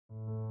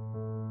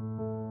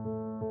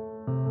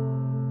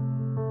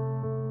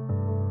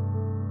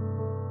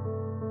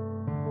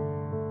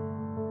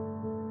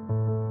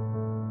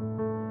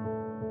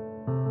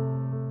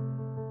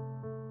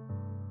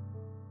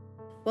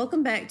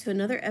Welcome back to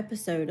another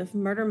episode of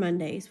Murder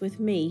Mondays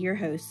with me, your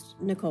host,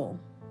 Nicole.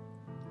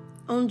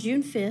 On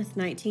June 5th,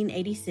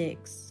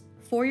 1986,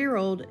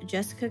 4-year-old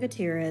Jessica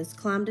Gutierrez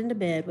climbed into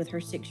bed with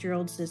her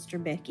 6-year-old sister,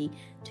 Becky,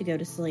 to go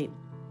to sleep.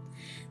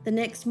 The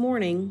next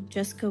morning,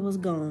 Jessica was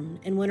gone,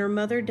 and when her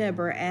mother,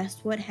 Deborah,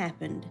 asked what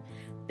happened,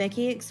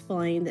 Becky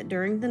explained that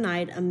during the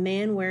night, a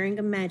man wearing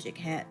a magic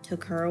hat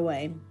took her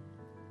away.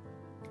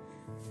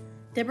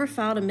 Deborah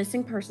filed a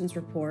missing persons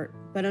report,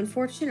 but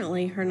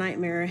unfortunately, her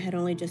nightmare had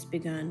only just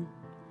begun.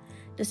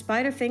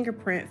 Despite a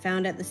fingerprint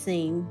found at the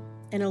scene,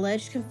 an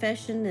alleged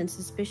confession and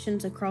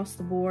suspicions across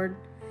the board,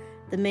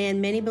 the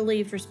man many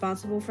believed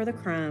responsible for the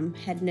crime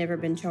had never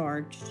been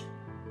charged.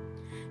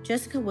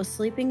 Jessica was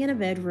sleeping in a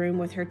bedroom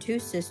with her 2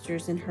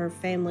 sisters in her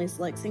family's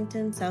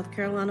Lexington, South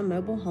Carolina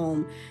mobile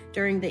home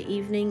during the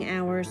evening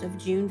hours of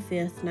June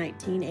 5th,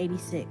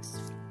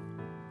 1986.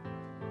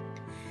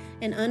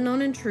 An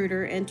unknown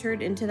intruder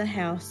entered into the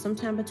house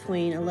sometime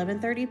between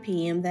 11:30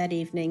 p.m. that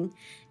evening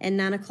and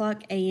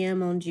 9:00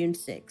 a.m. on June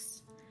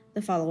 6,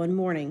 the following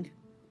morning.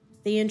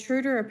 The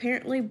intruder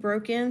apparently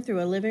broke in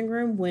through a living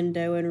room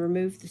window and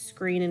removed the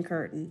screen and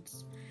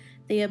curtains.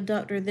 The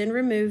abductor then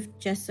removed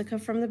Jessica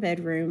from the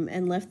bedroom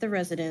and left the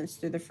residence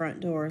through the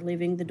front door,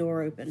 leaving the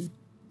door open.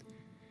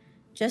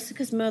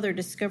 Jessica's mother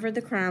discovered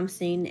the crime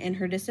scene and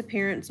her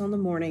disappearance on the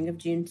morning of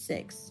June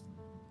 6.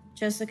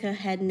 Jessica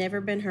had never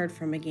been heard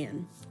from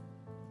again.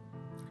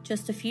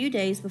 Just a few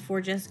days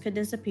before Jessica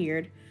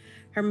disappeared,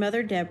 her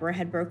mother, Deborah,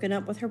 had broken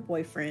up with her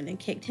boyfriend and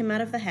kicked him out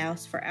of the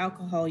house for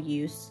alcohol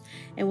use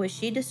and what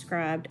she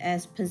described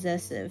as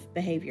possessive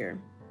behavior.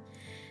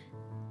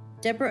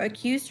 Deborah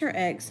accused her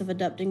ex of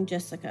abducting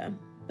Jessica,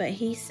 but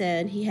he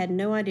said he had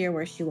no idea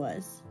where she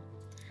was.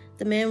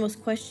 The man was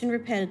questioned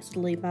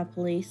repetitively by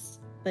police,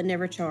 but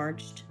never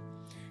charged.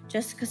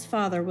 Jessica's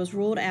father was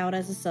ruled out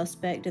as a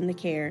suspect in the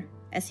care,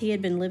 as he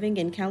had been living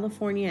in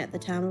California at the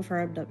time of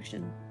her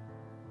abduction.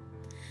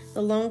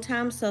 The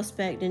longtime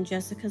suspect in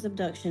Jessica's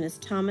abduction is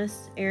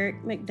Thomas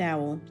Eric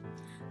McDowell,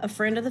 a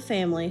friend of the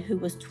family who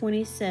was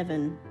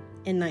 27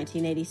 in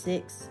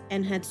 1986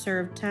 and had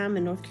served time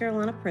in North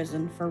Carolina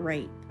prison for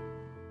rape.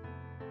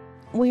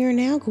 We are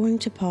now going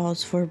to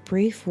pause for a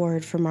brief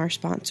word from our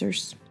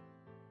sponsors.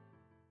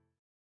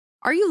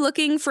 Are you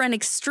looking for an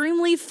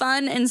extremely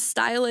fun and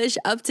stylish,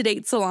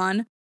 up-to-date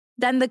salon?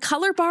 Then the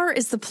Color Bar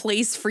is the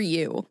place for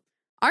you.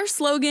 Our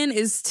slogan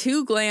is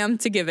too glam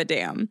to give a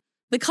damn.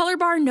 The Color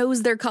Bar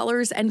knows their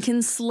colors and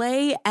can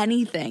slay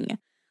anything.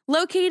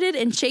 Located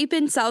in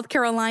Chapin, South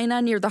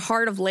Carolina, near the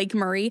heart of Lake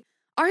Murray,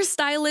 our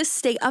stylists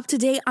stay up to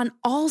date on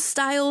all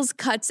styles,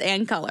 cuts,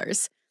 and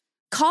colors.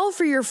 Call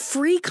for your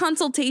free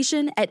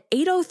consultation at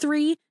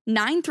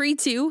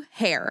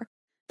 803-932-HAIR.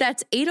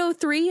 That's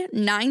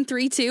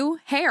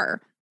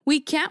 803-932-HAIR. We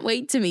can't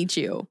wait to meet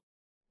you.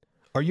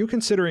 Are you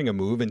considering a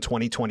move in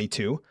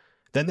 2022?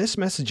 Then this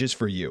message is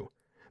for you.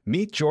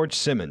 Meet George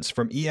Simmons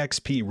from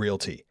eXp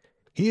Realty.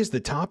 He is the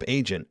top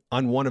agent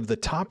on one of the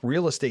top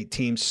real estate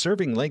teams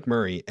serving Lake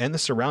Murray and the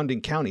surrounding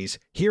counties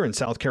here in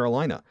South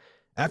Carolina.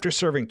 After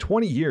serving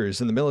 20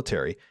 years in the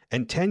military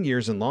and 10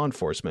 years in law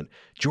enforcement,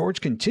 George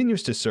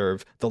continues to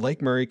serve the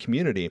Lake Murray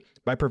community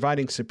by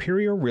providing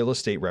superior real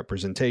estate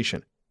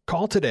representation.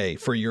 Call today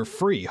for your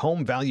free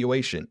home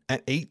valuation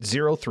at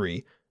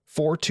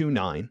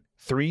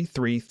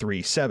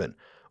 803-429-3337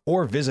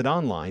 or visit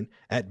online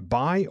at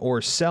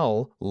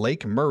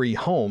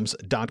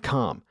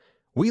buyorsell.lakemurrayhomes.com.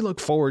 We look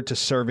forward to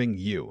serving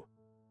you.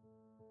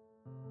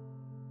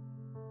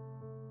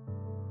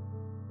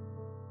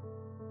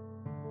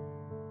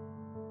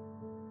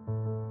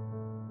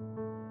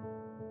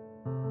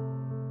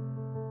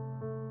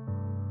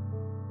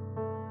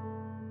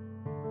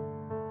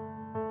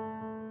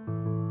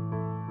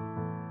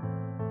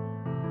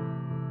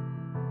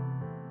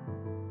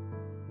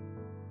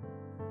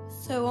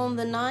 So on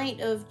the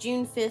night of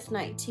June 5th,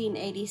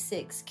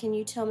 1986, can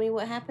you tell me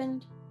what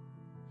happened?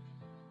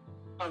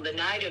 On the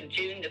night of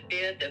June the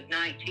 5th of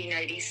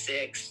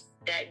 1986,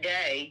 that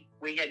day,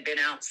 we had been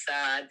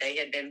outside. They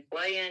had been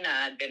playing.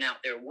 I had been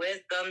out there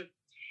with them.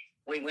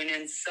 We went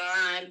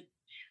inside.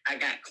 I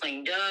got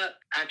cleaned up.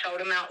 I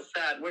told them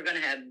outside, we're going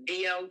to have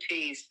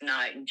BOTs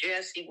tonight. And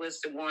Jesse was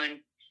the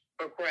one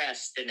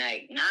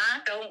procrastinating.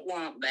 I don't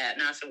want that.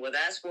 And I said, well,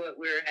 that's what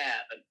we're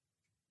having.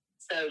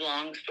 So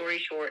long story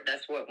short,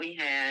 that's what we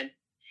had.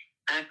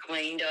 I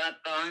cleaned up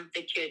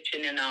the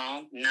kitchen and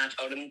all, and I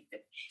told them to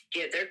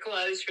get their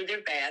clothes for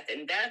their bath.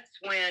 And that's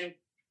when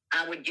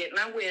I would get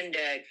my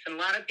Windex. And a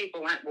lot of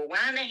people went, well,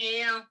 why in the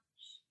hell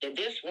did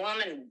this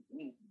woman,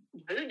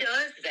 who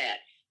does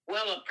that?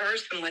 Well, a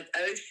person with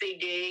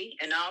OCD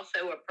and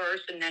also a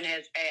person that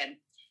has had,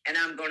 and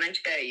I'm going to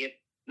tell you,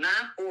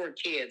 my 4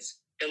 kids,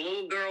 the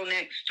little girl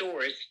next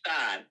door is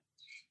 5.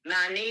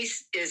 My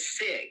niece is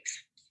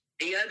 6.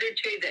 The other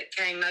 2 that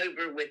came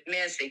over with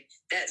Missy,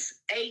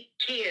 that's 8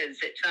 kids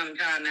at some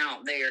time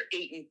out there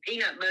eating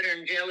peanut butter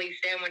and jelly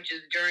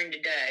sandwiches during the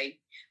day.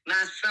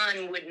 My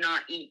son would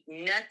not eat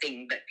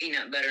nothing but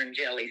peanut butter and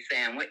jelly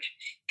sandwich.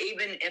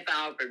 Even if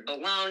I offered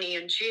bologna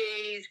and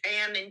cheese,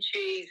 ham and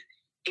cheese,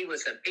 He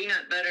was a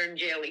peanut butter and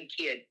jelly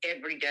kid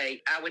every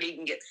day. I would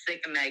even get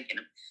sick of making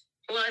them.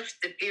 Plus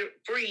the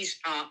freeze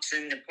pops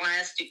in the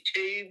plastic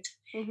tubes.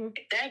 Mm-hmm.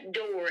 That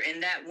door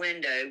and that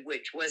window,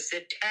 which was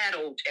the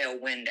tattletale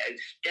window,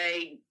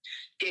 stayed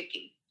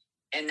sticky.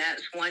 And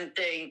that's one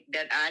thing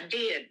that I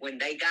did when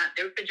they got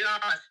their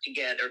pajamas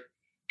together,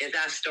 is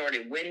I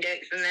started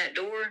Windexing that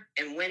door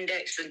and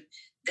Windexing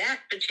that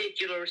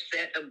particular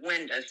set of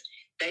windows.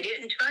 They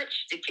didn't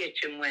touch the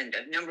kitchen window.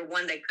 Number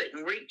one, they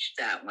couldn't reach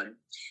that one.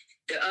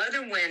 The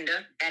other window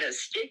had a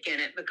stick in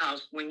it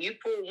because when you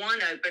pull one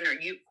open or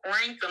you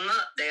crank them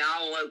up, they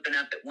all open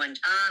up at one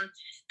time.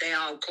 They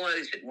all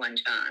close at one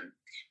time.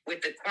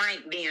 With the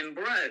crank being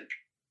broke,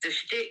 the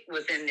stick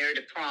was in there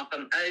to prop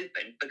them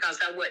open because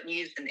I wasn't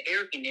using the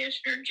air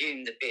conditioner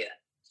June the 5th.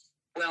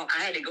 Well,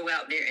 I had to go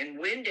out there and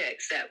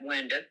Windex that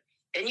window.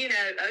 And, you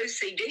know,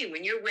 OCD,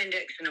 when you're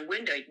Windexing a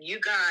window, you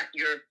got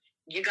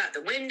the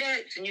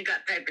Windex and you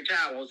got paper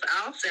towels.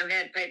 I also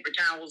had paper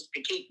towels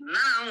to keep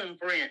my own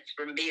prints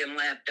from being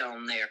left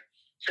on there.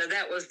 So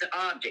that was the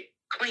object,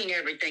 clean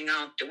everything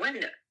off the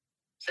window.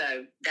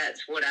 So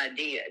that's what I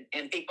did.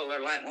 And people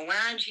are like, well,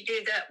 why did you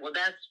do that? Well,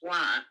 that's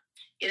why.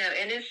 You know,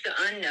 and it's the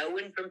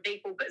unknowing from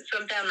people, but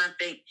sometimes I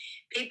think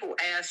people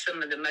ask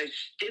some of the most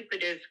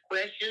stupidest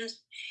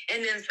questions.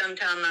 And then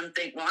sometimes I'm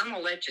thinking, well, I'm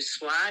going to let you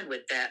slide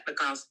with that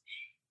because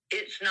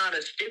it's not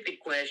a stupid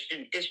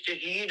question. It's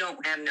just you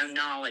don't have no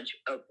knowledge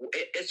of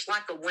it. It's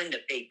like a window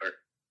peeper.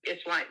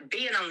 It's like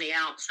being on the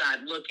outside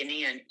looking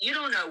in. You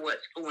don't know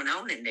what's going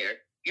on in there.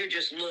 You're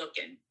just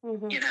looking,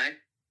 you know.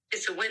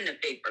 It's a window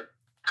peeper.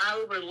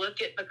 I overlook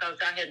it because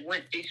I had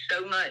went through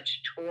so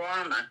much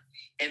trauma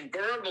and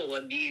verbal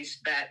abuse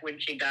back when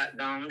she got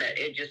gone that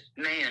it just,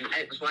 man,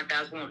 it was like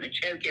I was wanting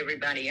to choke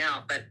everybody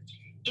out. But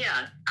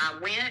yeah, I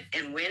went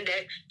and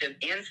Windexed the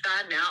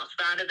inside and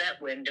outside of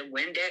that window,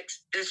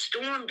 Windexed the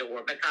storm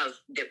door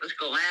because it was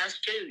glass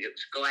too. It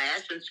was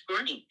glass and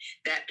screen.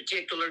 That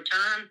particular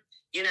time,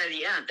 you know,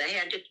 yeah, they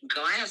had the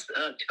glass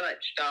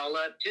touched all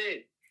up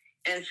too.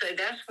 And so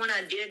that's when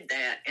I did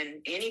that.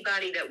 And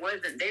anybody that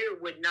wasn't there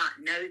would not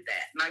know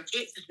that. My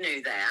kids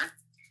knew that,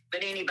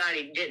 but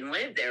anybody who didn't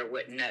live there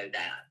wouldn't know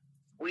that.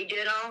 We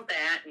did all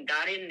that and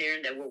got in there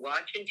and they were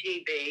watching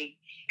TV.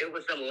 It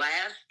was the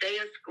last day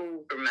of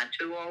school for my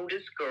two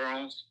oldest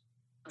girls.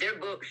 Their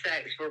book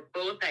sacks were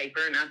full of paper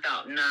and I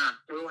thought, nah,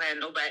 we'll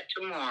handle that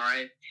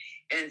tomorrow.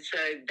 And so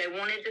they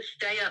wanted to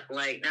stay up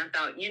late. And I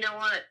thought, you know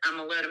what? I'm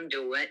going to let them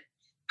do it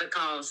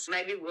because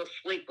maybe we'll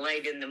sleep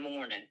late in the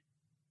morning.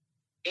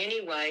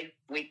 Anyway,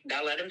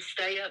 I let them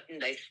stay up,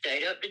 and they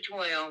stayed up to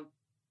 12.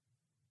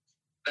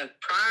 But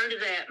prior to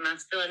that, my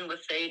son was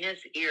saying his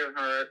ear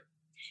hurt.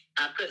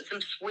 I put some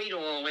sweet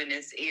oil in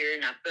his ear,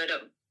 and I put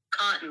a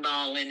cotton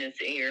ball in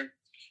his ear.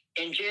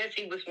 And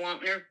Jessie was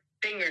wanting her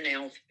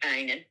fingernails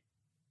painted.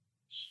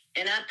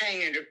 And I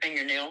painted her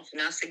fingernails,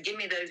 and I said, give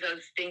me those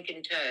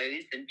stinking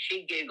toes. And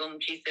she giggled,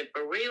 and she said,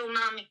 for real,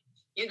 Mommy?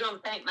 You going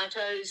to paint my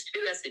toes,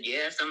 too? I said,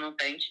 yes, I'm going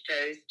to paint your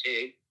toes,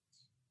 too.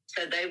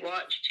 So they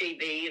watched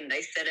TV and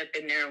they sat up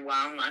in there a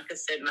while. Like I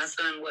said, my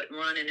son wasn't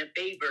running a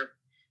fever,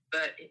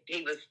 but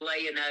he was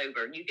laying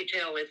over. You could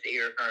tell his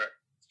ear hurt.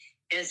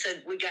 And so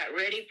we got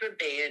ready for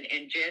bed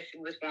and Jessie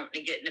was wanting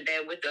to get into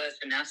bed with us.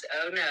 And I said,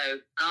 oh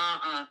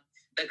no,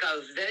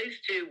 because those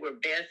two were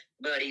best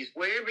buddies.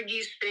 Wherever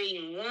you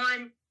seen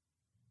one,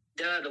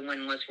 the other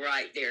one was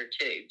right there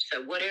too.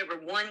 So whatever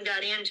one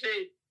got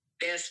into,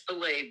 best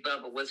believe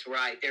Bubba was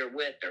right there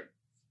with her.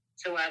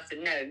 So I said,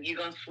 no, you're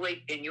going to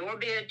sleep in your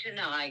bed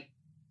tonight.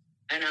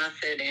 And I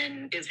said,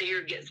 and his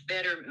ear gets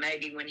better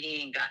maybe when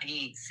he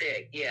ain't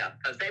sick. Yeah,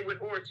 because they would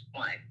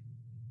horseplay.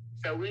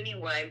 So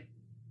anyway,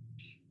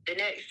 the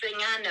next thing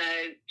I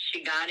know,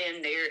 she got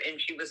in there and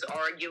she was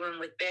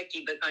arguing with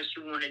Becky because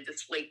she wanted to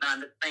sleep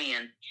by the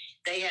fan.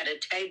 They had a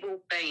table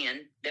fan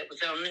that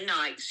was on the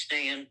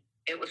nightstand.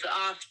 It was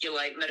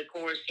oscillating, but of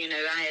course, you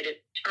know, I had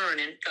it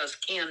turning because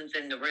Kim's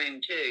in the room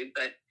too.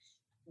 But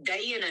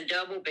they in a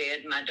double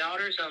bed. My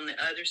daughter's on the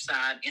other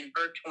side in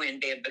her twin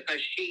bed because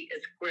she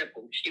is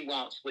crippled. She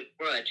walks with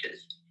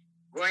crutches.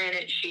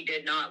 Granted, she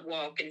did not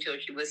walk until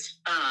she was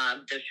 5.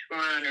 The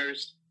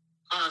Shriners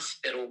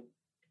Hospital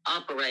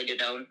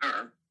operated on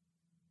her.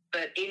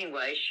 But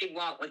anyway, she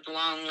walked with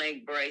long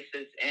leg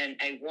braces and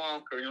a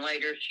walker, and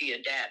later she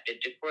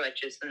adapted to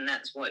crutches, and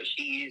that's what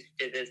she used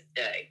to this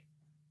day.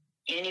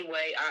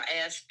 Anyway,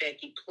 I asked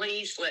Becky,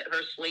 please let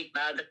her sleep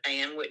by the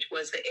fan, which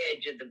was the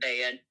edge of the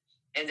bed.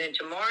 And then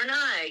tomorrow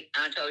night,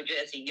 I told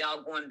Jessie,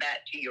 y'all going back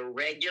to your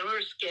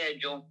regular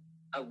schedule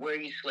of where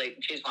you sleep.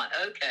 And she's like,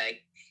 okay.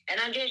 And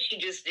I guess she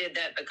just did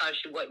that because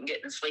she wasn't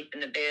getting to sleep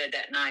in the bed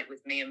that night with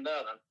me and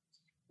Bubba.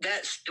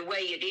 That's the way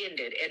it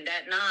ended. And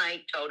that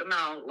night, told them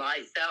all,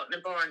 lights out in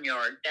the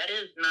barnyard. That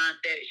is my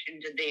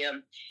affection to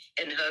them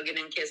and hugging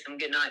and kissing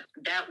goodnight.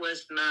 That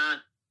was my,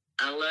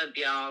 I love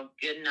y'all,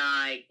 good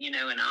night, you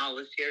know, and all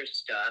this here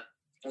stuff.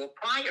 Well,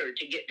 prior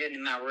to getting into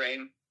my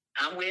room,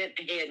 I went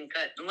ahead and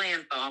cut the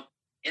lamp off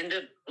in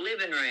the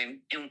living room.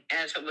 And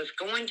as I was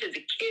going to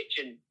the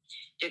kitchen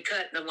to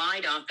cut the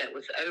light off that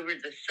was over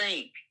the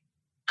sink,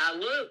 I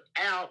looked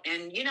out,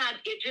 and,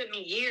 it took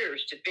me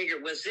years to figure,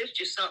 was this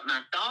just something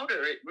I thought,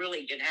 or it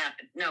really did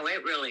happen? No,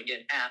 it really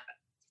did happen.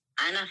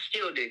 And I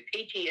still do.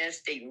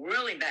 PTSD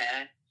really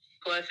bad.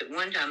 Plus, at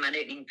one time, I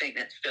didn't even think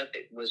that stuff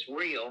was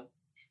real.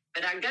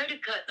 But I go to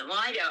cut the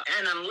light out,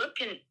 and I'm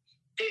looking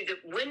through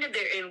the window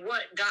there, and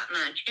what got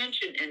my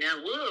attention, and I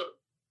looked,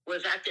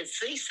 was I could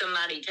see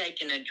somebody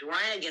taking a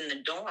drag in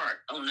the dark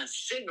on a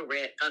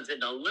cigarette because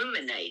it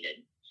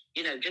illuminated,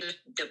 just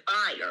the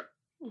fire.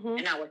 Mm-hmm.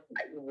 And I was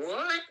like,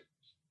 what?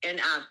 And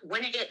I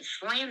went ahead and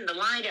slammed the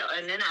light out,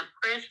 and then I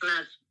pressed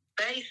my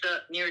face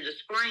up near the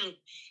screen,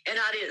 and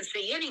I didn't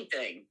see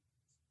anything.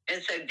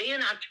 And so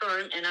then I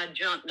turned and I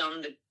jumped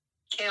on the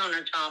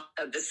countertop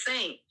of the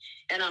sink,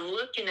 and I'm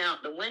looking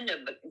out the window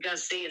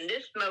because, see, in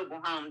this mobile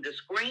home, the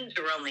screens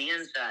are on the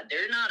inside.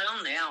 They're not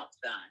on the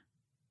outside.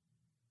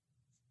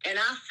 And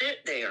I sit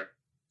there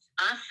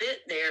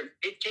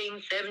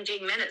 15,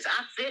 17 minutes.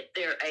 I sit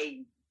there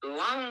a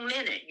long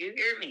minute, you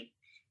hear me,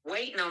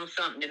 waiting on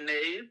something to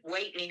move,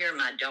 waiting to hear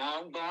my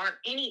dog bark,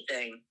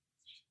 anything,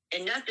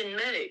 and nothing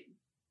moved.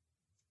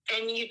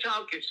 And you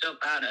talk yourself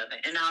out of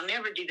it. And I'll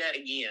never do that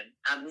again.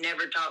 I've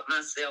never talked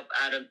myself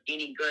out of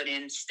any good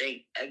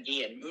instinct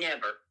again.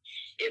 Never.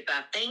 If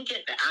I think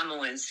it, I'm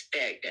going to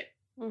inspect it.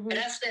 Mm-hmm. But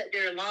I sat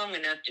there long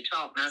enough to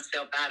talk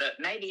myself out of it.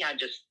 Maybe I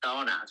just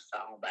thought I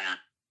saw that.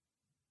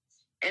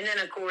 And then,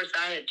 of course,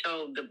 I had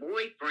told the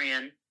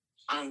boyfriend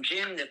on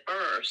June the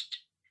 1st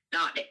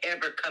not to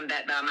ever come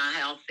back by my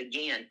house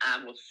again.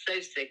 I was so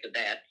sick of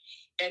that.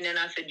 And then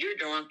I said, you're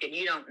drunk and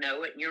you don't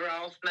know it and you're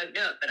all smoked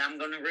up, but I'm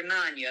going to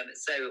remind you of it.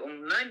 So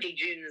on Monday,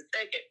 June the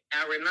 2nd,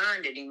 I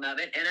reminded him of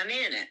it, and I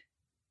meant it.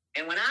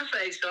 And when I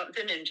say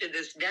something, and to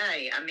this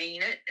day, I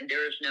mean it, and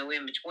there's no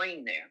in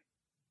between there.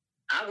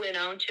 I went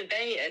on to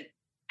bed.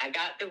 I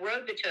got the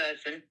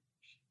Robitussin,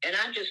 and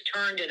I just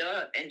turned it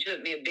up and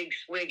took me a big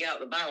swig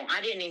out the bottle.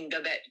 I didn't even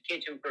go back to the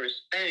kitchen for a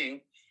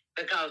spoon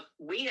because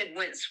we had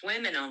went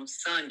swimming on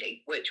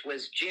Sunday, which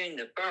was June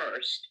the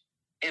 1st.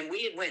 And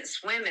we had went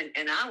swimming,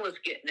 and I was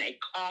getting a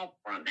cough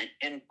from it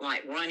and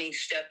like runny,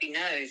 stuffy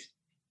nose.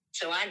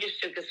 So I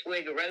just took a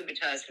swig of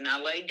Robitussin. I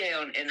laid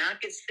down, and I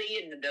could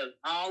see in the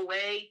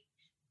hallway,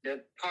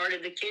 the part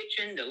of the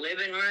kitchen, the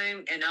living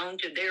room, and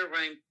onto their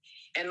room.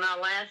 And my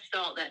last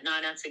thought that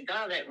night, I said,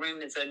 God, that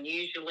room is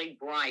unusually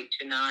bright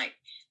tonight.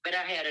 But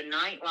I had a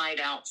night light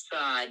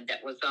outside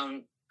that was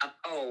on a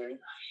pole,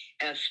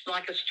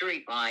 like a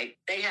street light.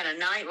 They had a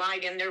night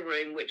light in their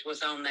room, which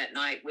was on that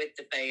night with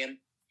the fan.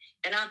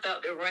 And I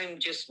thought the room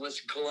just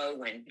was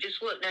glowing,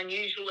 just looked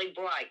unusually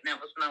bright. And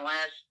that was my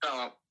last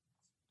thought.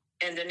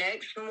 And the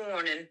next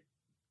morning,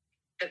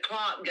 the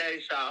clock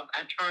goes off.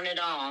 I turn it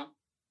off.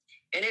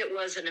 And it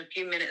wasn't a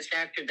few minutes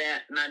after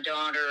that, my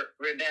daughter,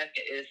 Rebecca,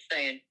 is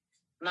saying,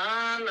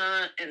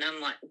 Mama. And I'm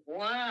like,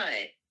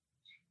 what?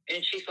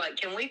 And she's like,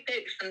 can we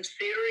fix some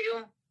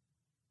cereal?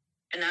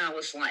 And I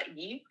was like,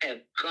 you have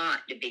got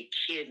to be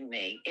kidding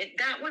me.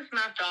 That was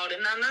my thought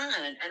in my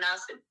mind. And I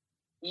said,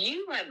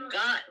 you have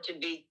got to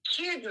be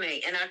kidding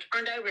me. And I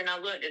turned over and I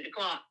looked at the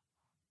clock.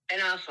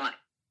 And I was like,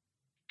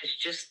 it's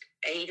just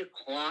 8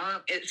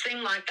 o'clock. It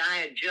seemed like I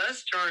had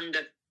just turned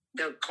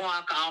the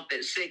clock off at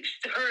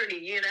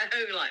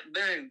 6:30, like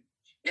boom.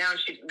 Now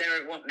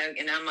there won't know.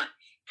 And I'm like,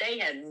 they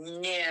had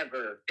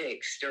never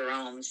fixed their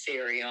own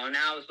cereal. And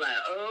I was like,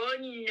 oh,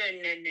 no.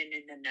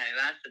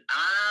 I said,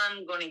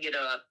 I'm going to get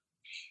up.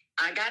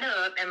 I got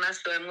up and my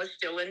son was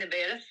still in the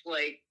bed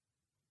asleep.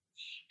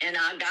 And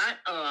I got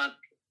up.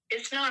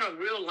 It's not a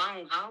real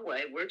long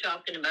hallway. We're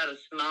talking about a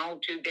small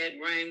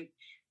 2-bedroom,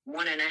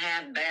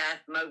 1.5 bath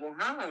mobile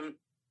home.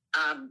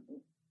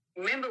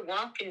 Remember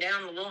walking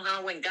down the little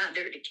hallway and got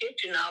there to the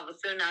kitchen. All of a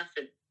sudden I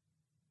said,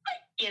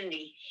 what in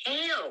the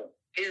hell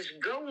is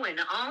going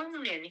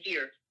on in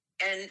here?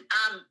 And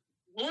I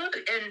look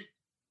and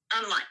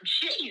I'm like,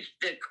 geez,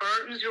 the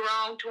curtains are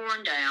all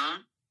torn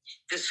down.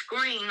 The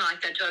screen,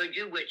 like I told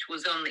you, which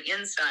was on the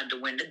inside the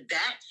window,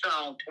 that's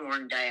all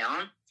torn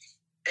down.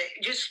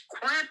 Just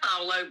crap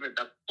all over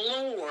the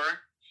floor.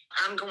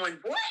 I'm going,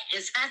 what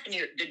is happening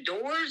here? The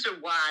doors are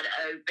wide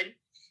open.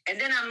 And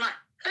then I'm like,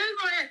 who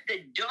let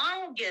the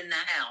dog in the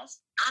house?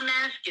 I'm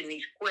asking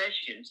these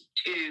questions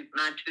to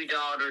my 2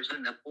 daughters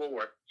on the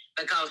floor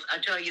because I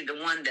tell you,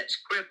 the one that's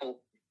crippled,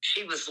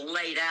 she was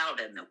laid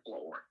out in the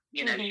floor.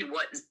 She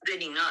wasn't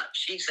sitting up.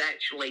 She's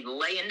actually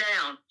laying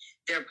down.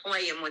 They're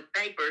playing with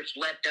papers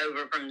left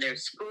over from their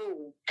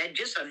school and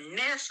just a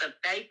mess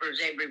of papers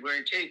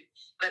everywhere too.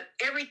 But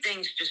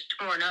everything's just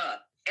torn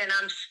up and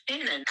I'm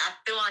spinning. I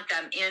feel like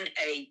I'm in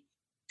a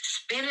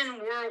spinning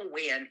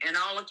whirlwind and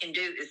all I can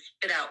do is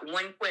spit out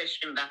one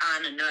question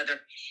behind another.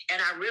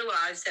 And I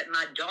realize that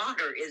my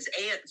daughter is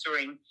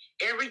answering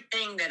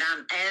everything that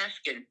I'm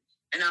asking.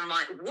 And I'm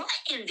like, what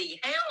in the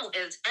hell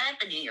has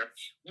happened here?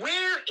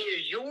 Where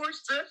is your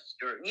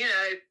sister?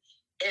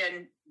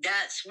 And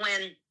that's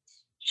when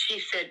she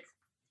said,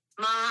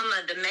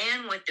 Mama, the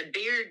man with the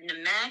beard and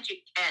the magic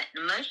hat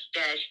and the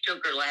mustache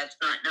took her last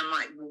night. And I'm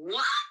like,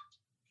 what?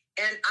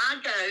 And I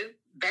go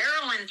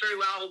barreling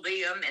through all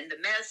them and the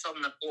mess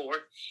on the floor,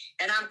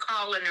 and I'm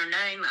calling her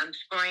name. I'm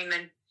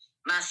screaming.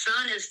 My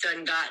son has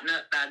done gotten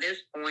up by this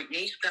point, and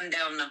he's come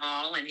down the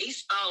hall, and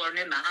he's following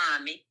in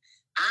behind me.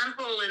 I'm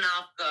pulling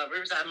off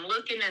covers. I'm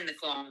looking in the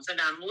closet.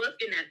 I'm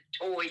looking at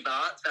the toy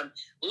box. I'm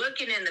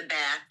looking in the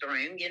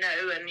bathroom,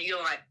 and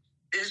you're like,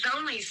 it's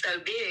only so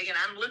big, and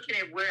I'm looking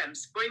at where I'm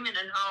screaming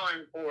and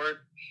hollering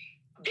for.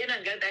 Then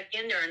I go back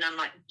in there, and I'm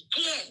like,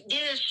 get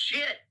this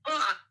shit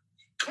up.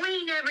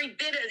 Clean every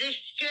bit of this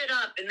shit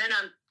up. And then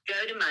I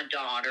go to my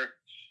daughter,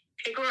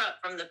 pick her up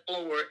from the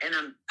floor, and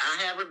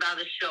I have her by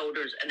the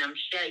shoulders, and I'm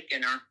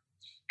shaking her.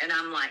 And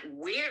I'm like,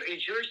 where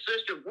is your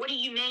sister? What do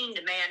you mean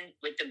the man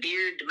with the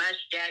beard, the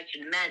mustache,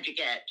 and the magic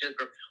hat took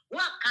her?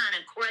 What kind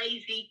of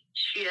crazy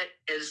shit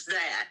is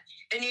that?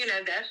 And,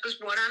 that's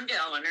just what I'm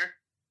telling her.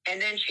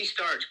 And then she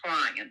starts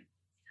crying.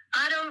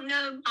 I don't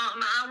know,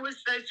 Mama. I was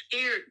so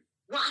scared.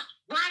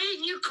 Why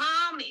didn't you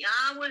call me?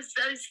 I was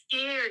so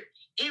scared.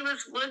 He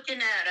was looking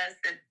at us.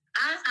 And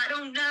I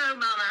don't know,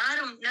 Mama. I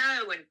don't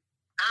know. And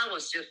I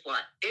was just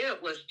like,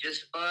 it was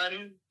just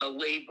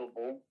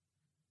unbelievable.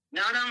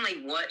 Not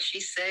only what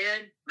she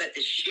said, but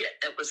the shit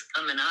that was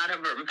coming out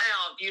of her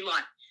mouth. You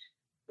like,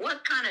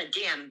 what kind of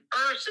damn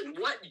person,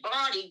 what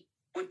body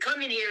would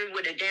come in here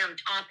with a damn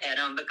top hat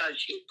on? Because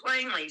she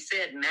plainly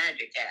said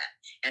magic hat.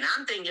 And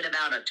I'm thinking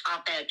about a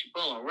top hat you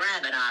pull a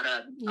rabbit out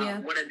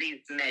of one of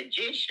these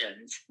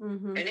magicians.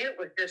 Mm-hmm. And it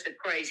was just the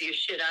craziest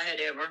shit I had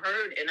ever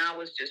heard. And I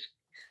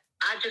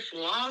just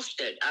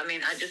lost it. I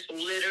mean, I just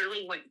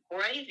literally went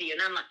crazy.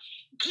 And I'm like,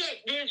 get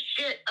this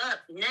shit up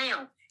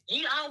now.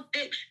 Y'all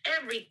fix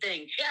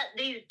everything. Shut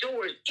these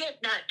doors. Get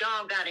that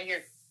dog out of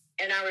here.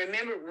 And I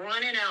remember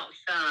running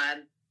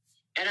outside,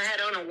 and I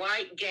had on a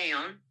white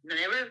gown. I'll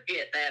never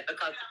forget that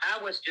because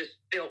I was just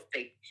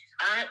filthy.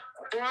 I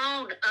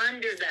crawled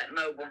under that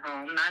mobile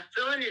home. My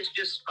son is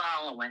just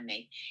following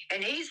me,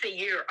 and he's a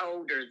year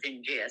older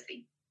than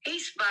Jesse.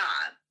 He's 5.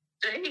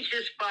 So he's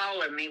just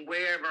following me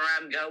wherever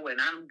I'm going.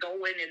 I'm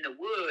going in the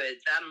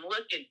woods. I'm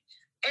looking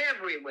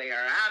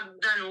everywhere. I've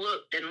done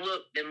looked and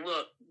looked and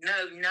looked.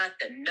 No,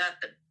 nothing.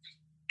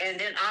 And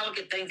then all I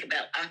could think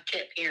about, I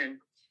kept hearing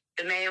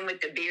the man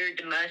with the beard,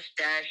 the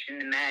mustache,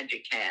 and the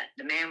magic hat.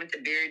 The man with the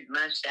beard,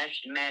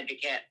 mustache, and magic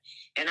hat.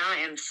 And I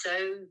am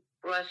so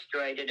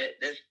frustrated at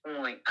this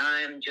point.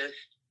 I am just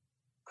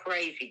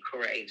crazy.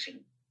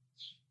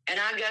 And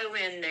I go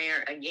in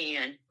there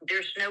again.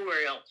 There's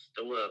nowhere else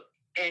to look.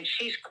 And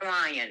she's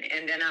crying.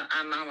 And then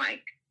I'm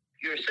like,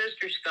 your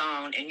sister's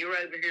gone, and you're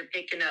over here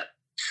picking up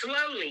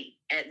slowly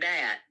at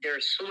that. They're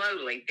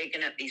slowly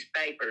picking up these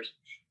papers.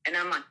 And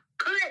I'm like,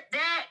 put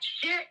that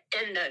shit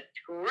in the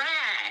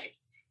trash.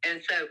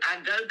 And so I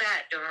go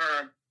back to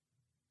her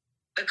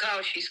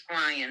because she's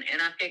crying.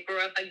 And I pick her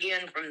up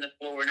again from the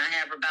floor, and I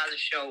have her by the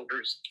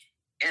shoulders.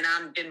 And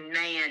I'm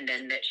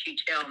demanding that she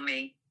tell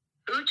me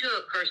who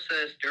took her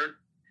sister,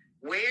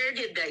 where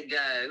did they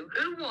go,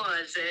 who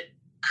was it?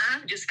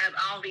 I just have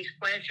all these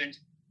questions.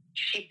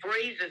 She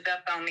freezes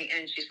up on me,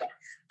 and she's like,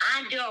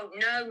 I don't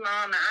know,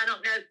 Mama. I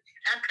don't know.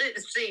 I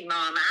couldn't see,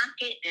 Mama.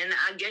 And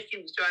I guess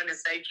she was trying to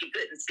say she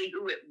couldn't see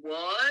who it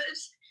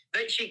was,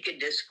 but she could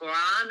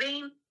describe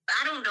him.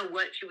 I don't know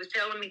what she was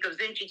telling me, because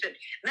then she said,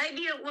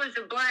 maybe it was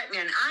a black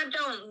man. I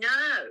don't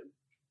know.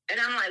 And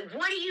I'm like,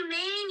 what do you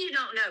mean you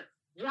don't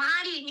know? Why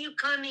didn't you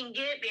come and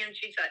get me? And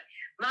she's like,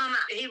 Mama,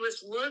 he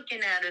was looking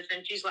at us,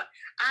 and she's like,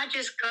 I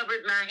just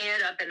covered my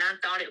head up, and I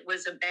thought it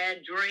was a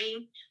bad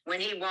dream.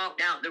 When he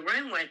walked out the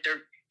room with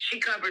her, she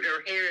covered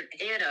her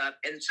head up,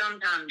 and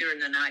sometime during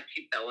the night,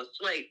 she fell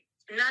asleep.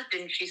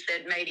 Nothing she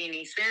said made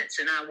any sense,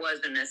 and I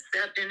wasn't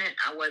accepting it.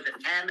 I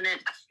wasn't having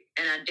it,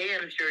 and I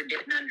damn sure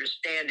didn't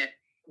understand it.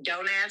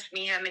 Don't ask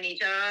me how many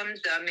times.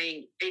 I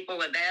mean,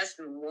 people have asked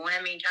me, well,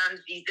 how many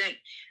times do you think?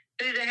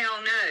 Who the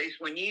hell knows?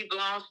 When you've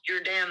lost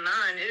your damn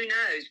mind, who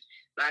knows?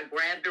 I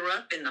grabbed her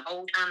up, and the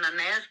whole time I'm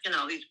asking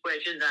all these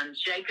questions, I'm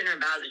shaking her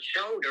by the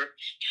shoulder.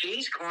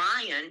 She's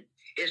crying.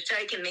 It's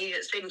taken me,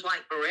 it seems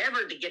like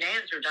forever to get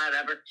answers out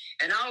of her.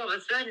 And all of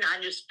a sudden,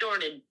 I just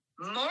started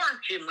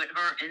marching with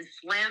her and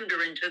slammed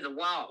her into the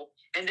wall.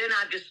 And then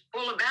I just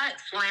pull her back,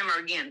 slam her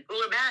again,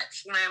 pull her back,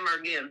 slam her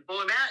again, pull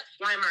her back,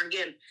 slam her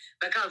again,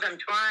 because I'm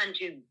trying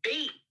to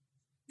beat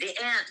the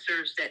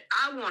answers that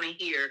I want to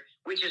hear,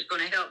 which is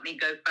going to help me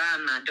go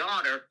find my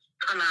daughter,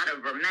 come out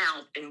of her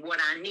mouth. And what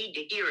I need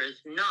to hear is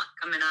not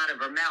coming out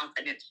of her mouth,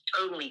 and it's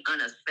totally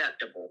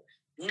unacceptable.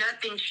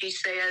 Nothing she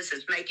says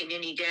is making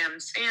any damn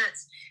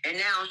sense. And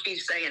now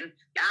she's saying,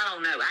 I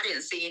don't know. I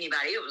didn't see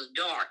anybody. It was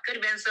dark. Could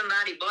have been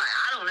somebody black.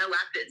 I don't know.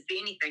 I couldn't see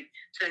anything.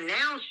 So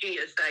now she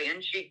is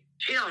saying she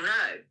don't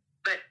know.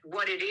 But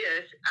what it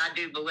is, I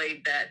do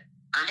believe that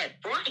I had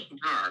frightened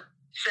her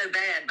so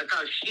bad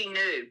because she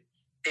knew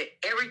that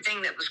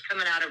everything that was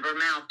coming out of her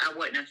mouth, I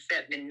wasn't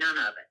accepting none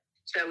of it.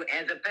 So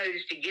as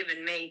opposed to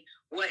giving me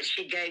what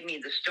she gave me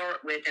to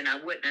start with and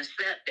I wouldn't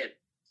accept it,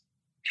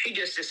 she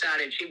just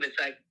decided she was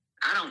like,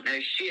 I don't know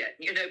shit,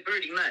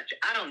 pretty much.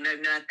 I don't know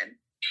nothing.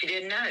 She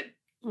didn't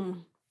know.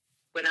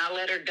 When I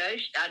let her go,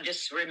 I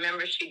just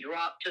remember she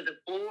dropped to the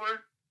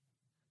floor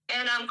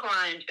And I'm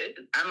crying too.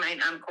 I mean,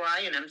 I'm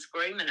crying, I'm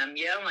screaming, I'm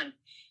yelling.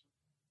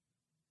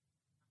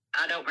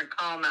 I don't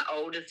recall my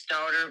oldest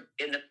daughter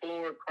in the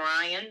floor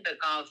crying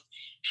because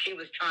she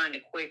was trying to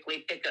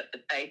quickly pick up the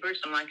papers.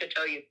 And like I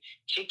tell you,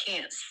 she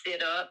can't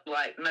sit up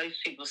like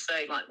most people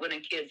say, like when a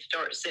kid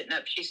starts sitting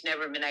up, she's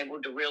never been able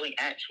to really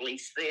actually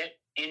sit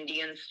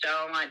Indian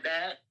style like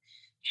that.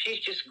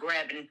 She's just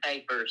grabbing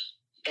papers.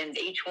 And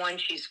each one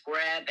she's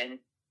grabbing,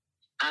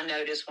 I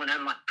noticed when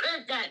I'm like,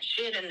 put that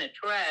shit in the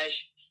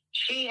trash,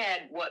 she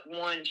had what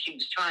one she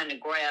was trying to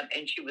grab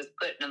and she was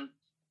putting them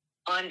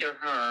under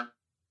her.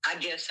 I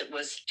guess it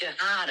was to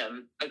hide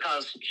them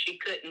because she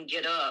couldn't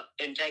get up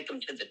and take them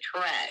to the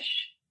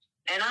trash.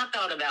 And I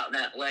thought about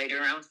that later.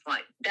 I was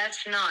like,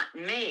 that's not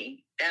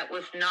me. That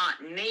was not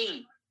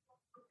me.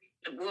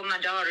 Well, my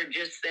daughter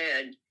just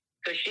said,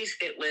 because she's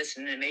still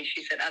listening to me,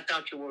 she said, I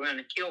thought you were going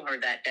to kill her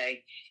that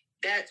day.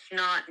 That's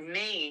not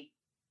me.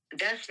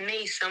 That's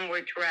me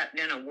somewhere trapped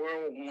in a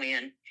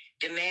whirlwind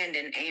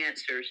demanding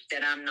answers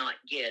that I'm not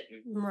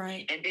getting.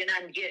 Right. And then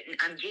I'm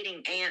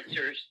getting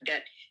answers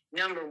that,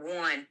 number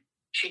one,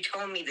 she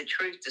told me the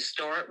truth to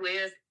start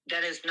with.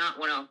 That is not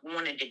what I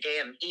wanted to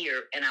damn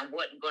hear, and I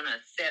wasn't going to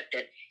accept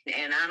it.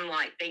 And I'm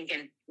like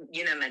thinking,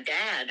 you know, my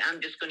dad, I'm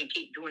just going to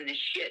keep doing this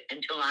shit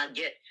until I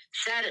get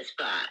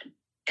satisfied.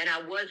 And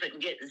I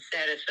wasn't getting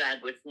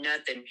satisfied with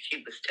nothing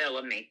she was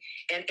telling me.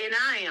 And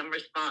I am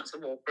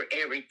responsible for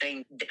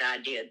everything that I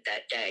did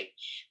that day.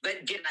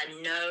 But did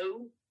I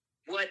know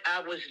what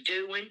I was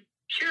doing?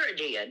 Sure I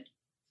did.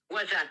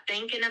 Was I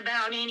thinking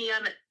about any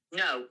of it?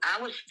 No, I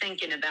was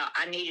thinking about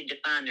I needed to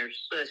find her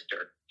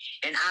sister.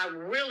 And I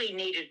really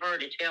needed her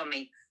to tell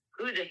me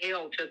who the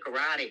hell took her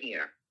out of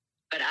here.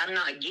 But I'm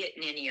not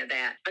getting any of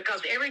that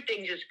because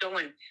everything's just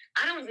going,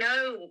 I don't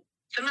know.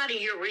 Somebody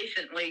here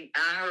recently,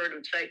 I heard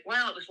him say,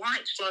 well, it was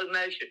like slow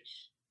motion.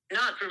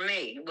 Not for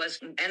me. It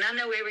wasn't. And I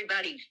know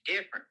everybody's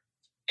different.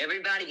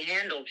 Everybody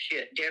handles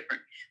shit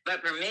different.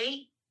 But for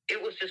me,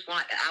 it was just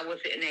like I was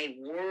in a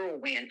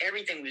whirlwind.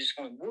 Everything was just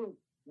going whoop,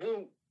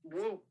 whoop,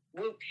 whoop,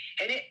 whoop.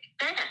 And it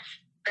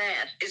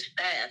fast. It's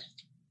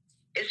fast.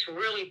 It's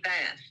really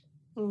fast.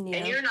 Yeah.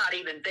 And you're not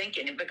even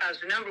thinking it because,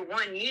 number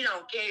one, you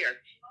don't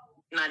care.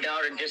 My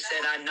daughter just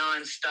said I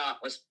nonstop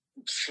was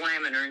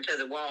slamming her into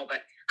the wall,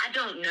 but I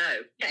don't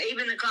know.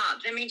 Even the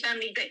cops, every time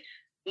they think,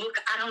 look,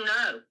 I don't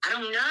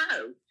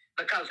know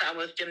because I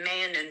was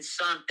demanding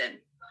something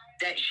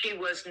that she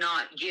was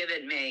not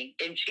giving me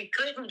and she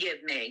couldn't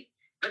give me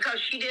because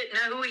she didn't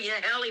know who the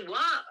hell he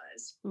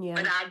was. Yeah.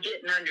 But I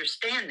didn't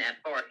understand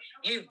that part.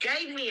 You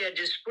gave me a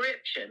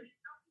description.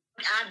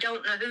 I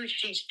don't know who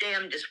she's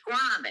damn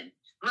describing,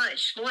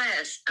 much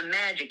less a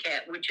magic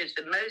hat, which is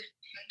the most,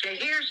 to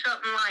hear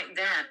something like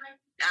that,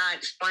 I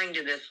explained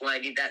to this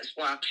lady, that's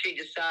why she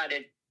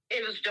decided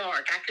it was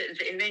dark. I couldn't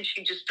see, and then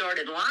she just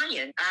started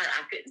lying.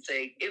 I couldn't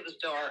see. It was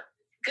dark.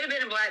 Could have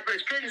been a black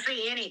person. Couldn't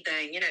see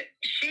anything. You know,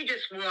 she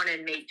just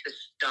wanted me to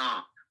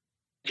stop.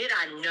 Did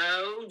I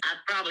know I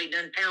probably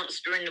done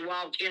pounced her in the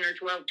wall 10 or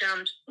 12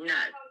 times? No.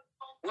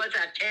 Was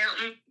I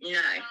counting?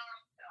 No.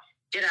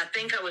 Did I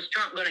think I was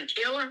going to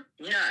kill her?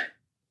 No.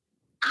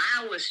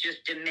 I was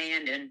just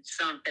demanding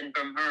something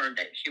from her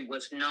that she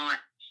was not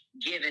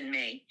giving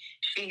me.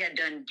 She had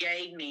done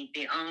gave me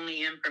the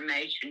only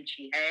information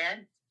she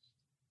had,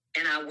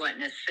 and I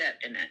wasn't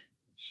accepting it.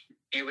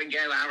 Here we go.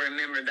 I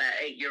remember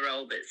that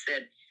 8-year-old that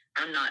said,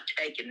 I'm not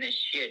taking this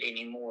shit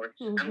anymore.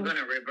 Mm-hmm. I'm going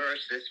to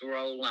reverse this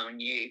role on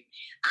you.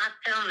 I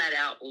found that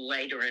out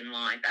later in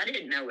life. I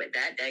didn't know it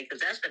that day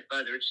because that's the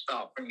furthest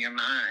thought from your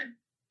mind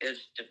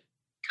is to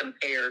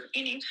compare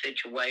any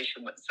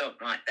situation with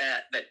something like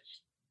that. But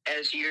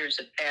as years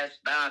have passed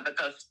by,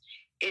 because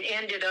it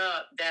ended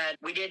up that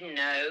we didn't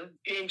know.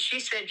 And she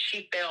said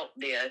she felt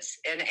this,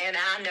 and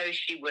I know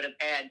she would have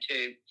had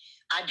to.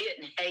 I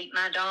didn't hate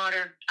my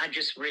daughter. I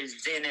just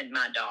resented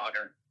my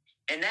daughter.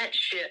 And that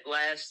shit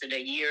lasted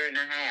 1.5 years.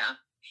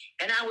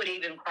 And I would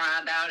even cry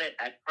about it.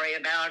 I'd pray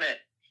about it.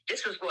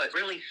 This is what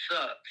really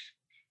sucks.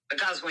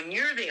 Because when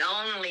you're the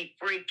only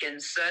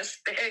freaking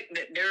suspect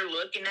that they're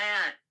looking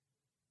at,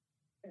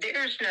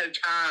 there's no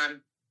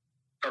time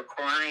for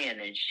crying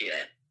and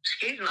shit.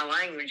 Excuse my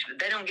language, but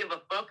they don't give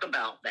a fuck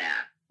about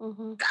that.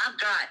 Mm-hmm. I've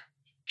got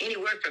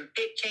anywhere from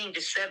 15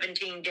 to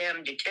 17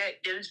 damn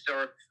detectives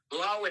or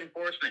law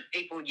enforcement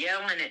people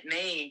yelling at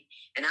me,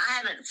 and I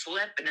haven't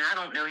slept in I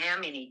don't know how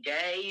many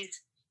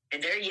days,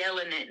 and they're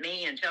yelling at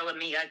me and telling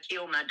me I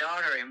killed my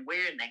daughter and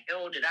where in the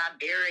hell did I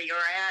bury her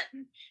at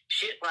and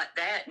shit like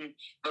that. And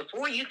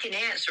before you can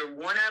answer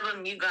one of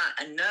them, you got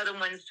another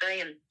one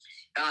saying,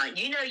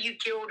 you know you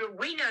killed her.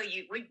 We know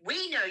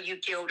you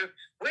killed her.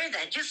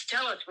 Just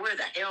tell us where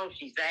the hell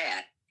she's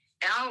at.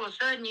 And all of a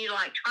sudden you're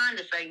like trying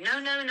to say, no.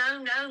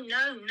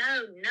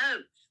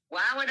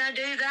 Why would I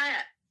do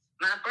that?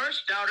 My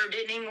first daughter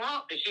didn't even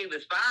walk till she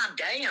was 5.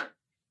 Damn.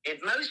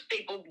 If most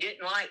people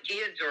didn't like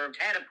kids or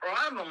had a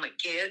problem with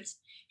kids,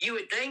 you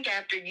would think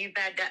after you've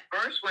had that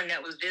first one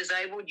that was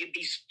disabled, you'd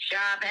be shy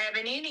of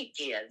having any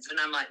kids. And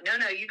I'm like, no,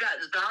 you got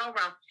this all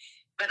wrong.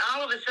 But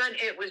all of a sudden,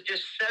 it was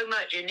just so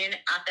much. And then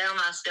I found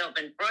myself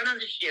in front of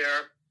the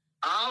sheriff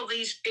all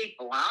these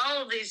people,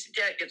 all these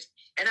detectives,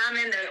 and I'm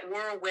in that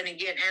whirlwind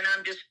again, and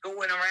I'm just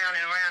going around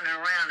and around and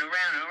around and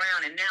around and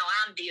around, and now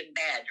I'm being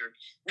badgered.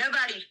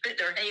 Nobody's put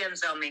their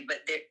hands on me, but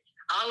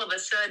all of a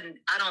sudden,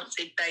 I don't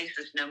see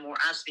faces no more.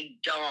 I see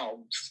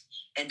dogs,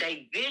 and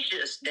they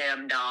vicious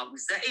damn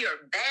dogs. They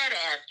are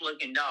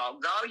badass-looking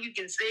dogs. All you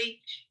can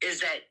see is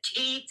that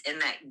teeth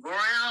and that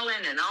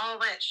growling and all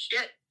that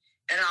shit,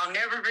 and I'll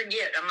never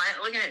forget. I'm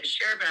looking at the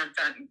sheriff, and I'm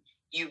thinking,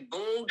 you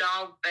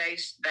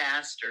bulldog-faced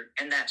bastard.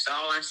 And that's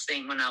all I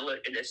seen when I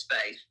looked at his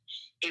face.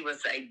 He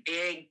was a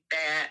big,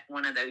 fat,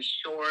 one of those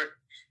short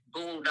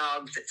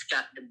bulldogs that's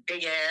got the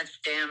big-ass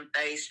damn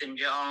face and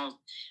jaws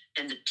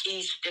and the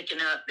teeth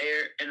sticking up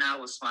there. And I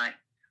was like,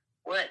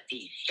 what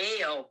the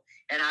hell?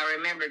 And I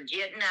remember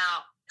getting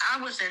out.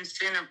 I was in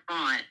center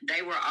front.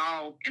 They were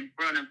all in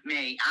front of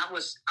me. I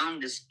was on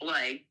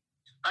display.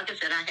 Like I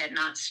said, I had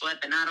not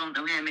slept in I don't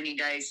know how many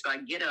days. So I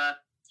get up.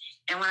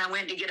 And when I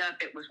went to get up,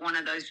 it was one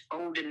of those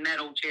folded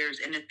metal chairs,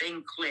 and the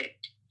thing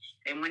clicked.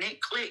 And when it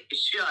clicked, it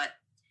shut.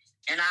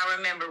 And I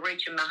remember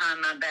reaching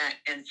behind my back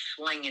and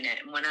slinging it.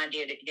 And when I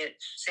did, it hit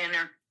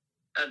center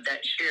of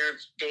that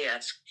sheriff's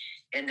desk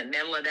in the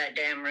middle of that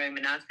damn room.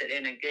 And I said,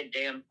 in a good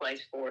damn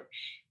place for it.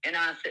 And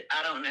I said,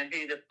 I don't know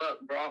who the fuck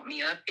brought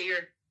me up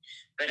here,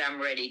 but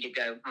I'm ready to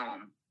go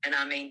home. And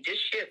I mean, this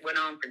shit went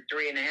on for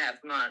 3.5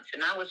 months,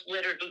 and I was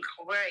literally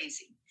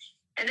crazy.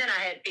 And then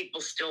I had people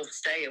still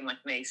staying with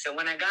me. So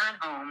when I got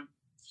home,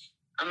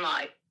 I'm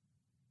like,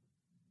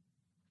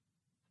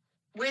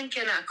 when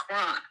can I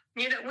cry?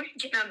 When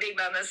can I be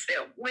by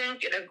myself? When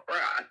can I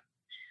cry?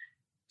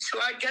 So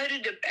I go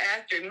to the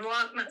bathroom,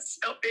 lock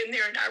myself in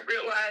there, and I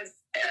realized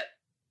that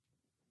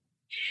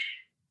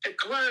the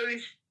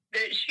clothes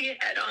that she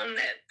had on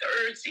that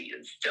Thursday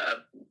and stuff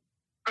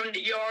from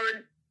the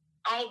yard,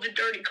 all the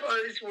dirty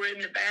clothes were in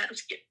the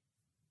basket.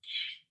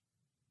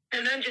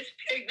 And I just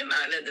picked them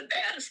out of the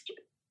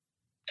basket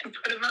and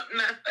put them up in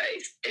my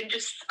face and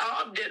just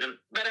sobbed in them.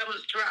 But I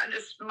was trying to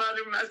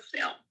smother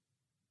myself.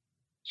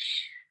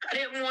 I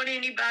didn't want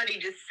anybody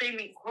to see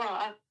me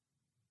cry.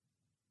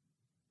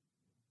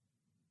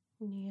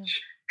 Yeah.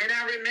 And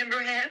I remember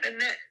having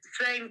that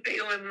same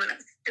feeling when I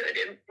stood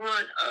in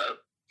front of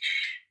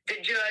the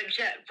judge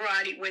that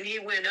Friday when he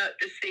went up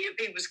to see if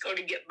he was going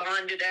to get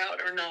bonded out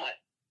or not.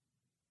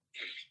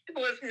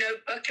 There was no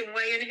fucking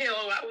way in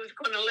hell I was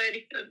going to let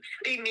him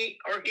see me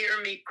or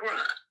hear me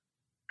cry.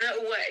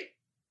 No way.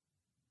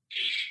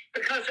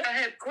 Because I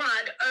have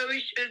cried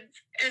oceans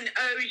and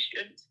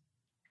oceans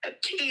of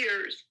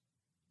tears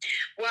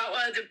while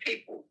other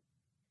people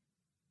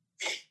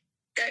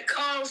that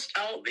caused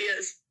all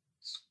this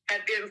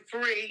have been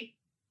free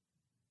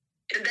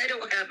and they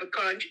don't have a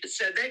conscience,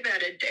 so they've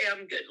had a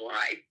damn good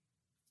life.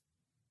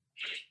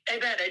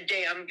 They've had a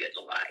damn good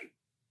life.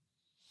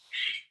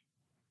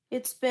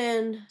 It's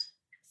been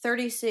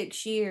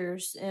 36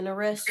 years, and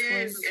arrest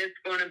was... It's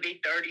going to be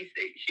 36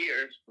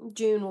 years.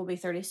 June will be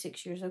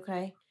 36 years,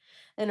 okay.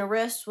 An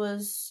arrest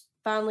was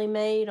finally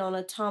made on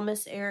a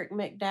Thomas Eric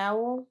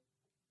McDowell.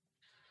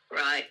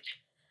 Right.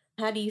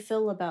 How do you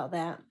feel about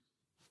that?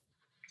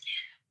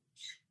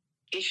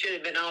 He should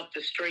have been off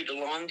the street a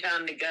long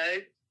time ago.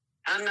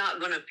 I'm not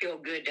going to feel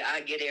good that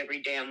I get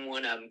every damn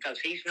one of them because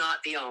he's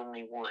not the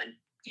only one.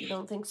 You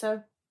don't think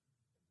so?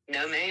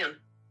 No, ma'am.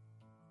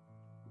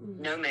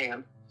 No,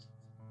 ma'am.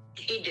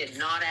 He did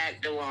not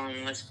act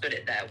alone, let's put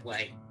it that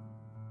way.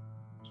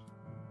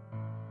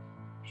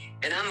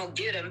 And I'm going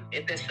to get him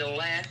if it's the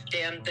last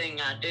damn thing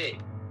I do.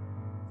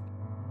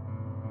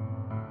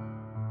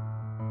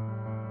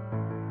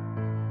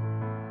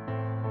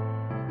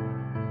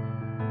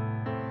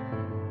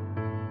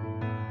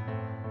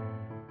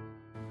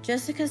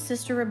 Jessica's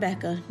sister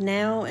Rebecca,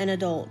 now an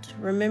adult,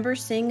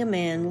 remembers seeing a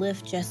man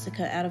lift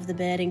Jessica out of the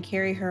bed and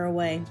carry her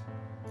away.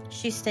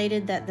 She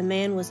stated that the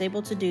man was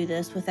able to do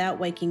this without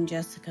waking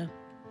Jessica.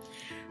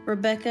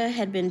 Rebecca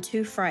had been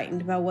too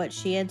frightened by what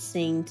she had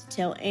seen to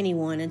tell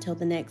anyone until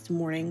the next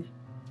morning.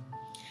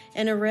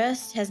 An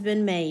arrest has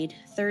been made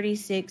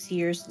 36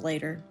 years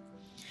later.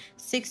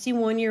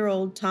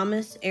 61-year-old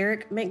Thomas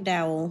Eric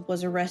McDowell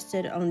was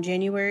arrested on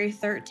January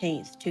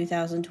 13,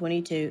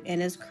 2022,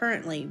 and is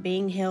currently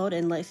being held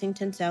in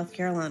Lexington, South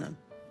Carolina.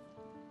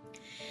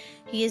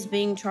 He is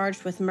being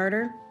charged with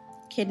murder,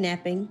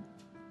 kidnapping,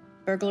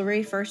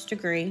 burglary first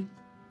degree,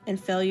 and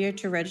failure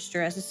to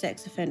register as a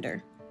sex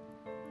offender.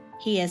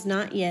 He has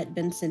not yet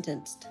been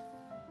sentenced.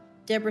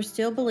 Deborah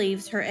still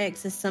believes her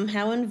ex is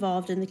somehow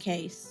involved in the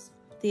case.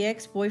 The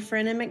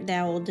ex-boyfriend and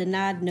McDowell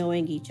denied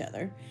knowing each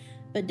other,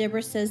 but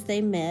Deborah says they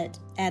met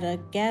at a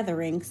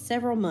gathering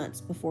several months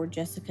before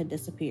Jessica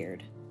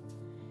disappeared.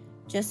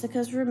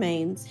 Jessica's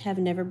remains have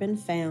never been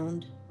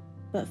found,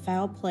 but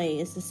foul play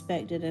is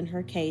suspected in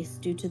her case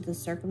due to the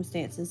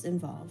circumstances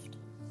involved.